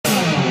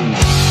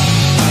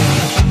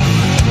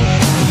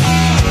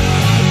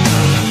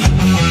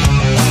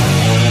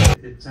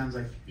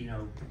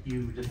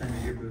you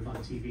defended your move on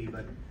TV,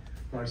 but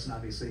Larson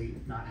obviously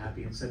not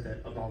happy and said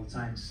that of all the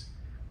times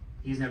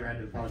he's never had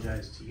to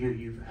apologize to you,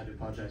 you've had to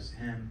apologize to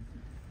him.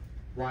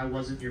 Why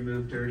wasn't your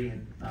move dirty,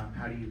 and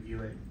how do you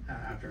view it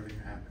after everything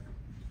that happened?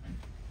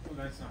 Well,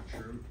 that's not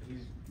true.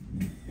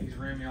 He's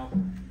ran me off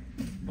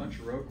a bunch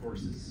of road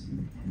courses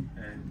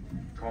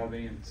and called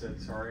me and said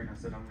sorry, and I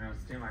said I'm going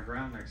to stand my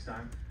ground next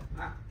time.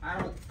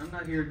 I'm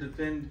not here to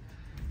defend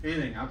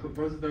anything. I put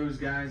both of those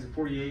guys, the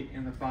 48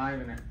 and the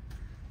 5, in an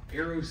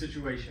arrow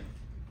situation.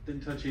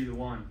 Didn't touch either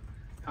one.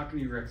 How can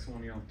you wreck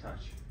someone you don't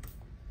touch?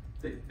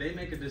 They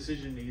make a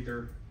decision to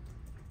either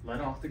let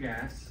off the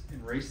gas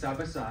and race side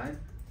by side,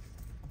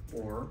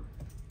 or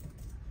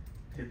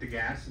hit the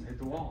gas and hit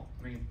the wall.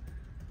 I mean,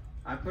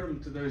 I put them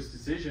to those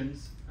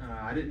decisions.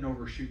 I didn't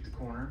overshoot the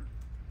corner.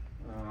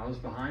 I was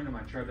behind them.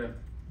 I tried to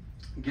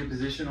get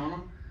position on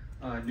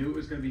them. Knew it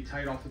was going to be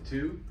tight off of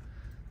 2,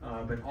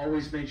 but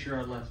always made sure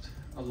I left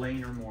a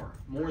lane or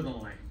more than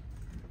a lane.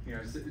 You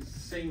know, it's the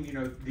same. You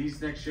know,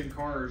 these next gen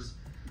cars,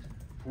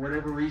 for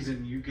whatever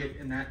reason, you get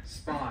in that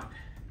spot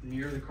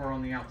near the car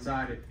on the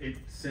outside, it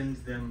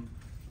sends them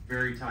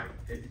very tight.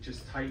 It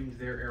just tightens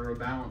their aero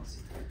balance.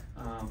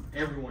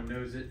 Everyone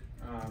knows it.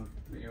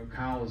 You know,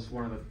 Kyle is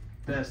one of the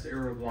best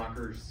aero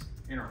blockers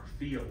in our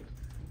field.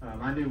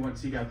 I knew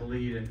once he got the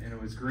lead and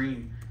it was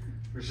green,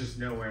 there's just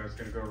no way I was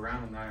going to go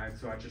around him.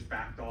 So I just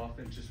backed off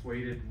and just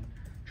waited and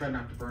tried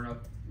not to burn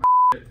up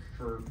my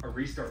for a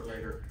restart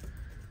later,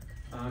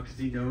 because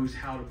he knows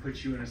how to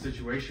put you in a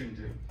situation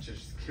to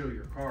just kill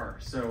your car.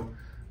 So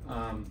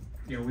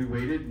you know, we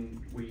waited and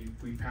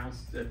we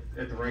pounced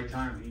at the right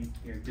time. He,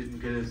 you know, didn't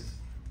get his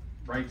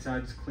right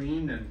sides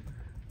clean and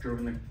drove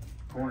in the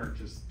corner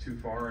just too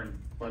far and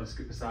let us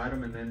get beside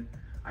him. And then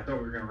I thought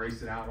we were going to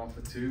race it out off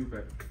of 2,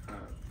 but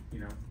you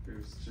know, it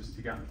was just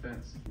he got in the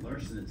fence.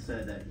 Larson had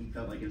said that he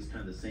felt like it was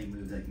kind of the same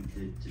move that he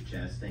did to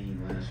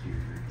Chastain last year.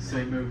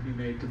 Same move he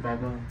made to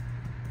Bubba.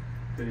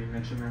 Did he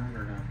mention that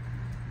or no?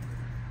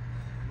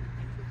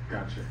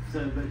 Gotcha.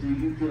 So, but do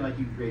you feel like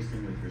you raced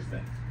him with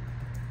respect?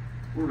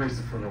 We're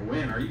racing for the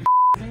win. Are you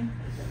me?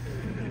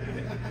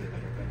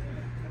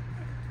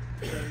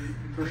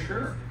 For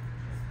sure.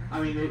 I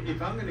mean,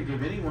 if I'm going to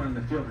give anyone in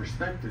the field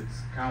respect,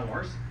 it's Kyle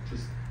Larson.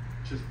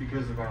 Just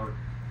because of our,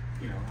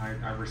 you know,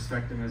 I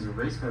respect him as a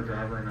race car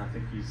driver, and I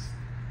think he's,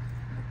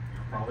 you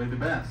know, probably the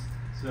best.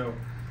 So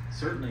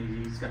certainly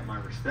he's got my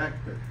respect.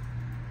 But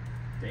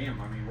damn,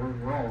 I mean,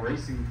 we're all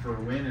racing for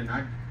a win, and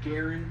I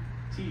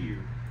guarantee you,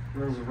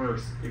 roles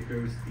reverse, it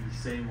goes the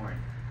same way.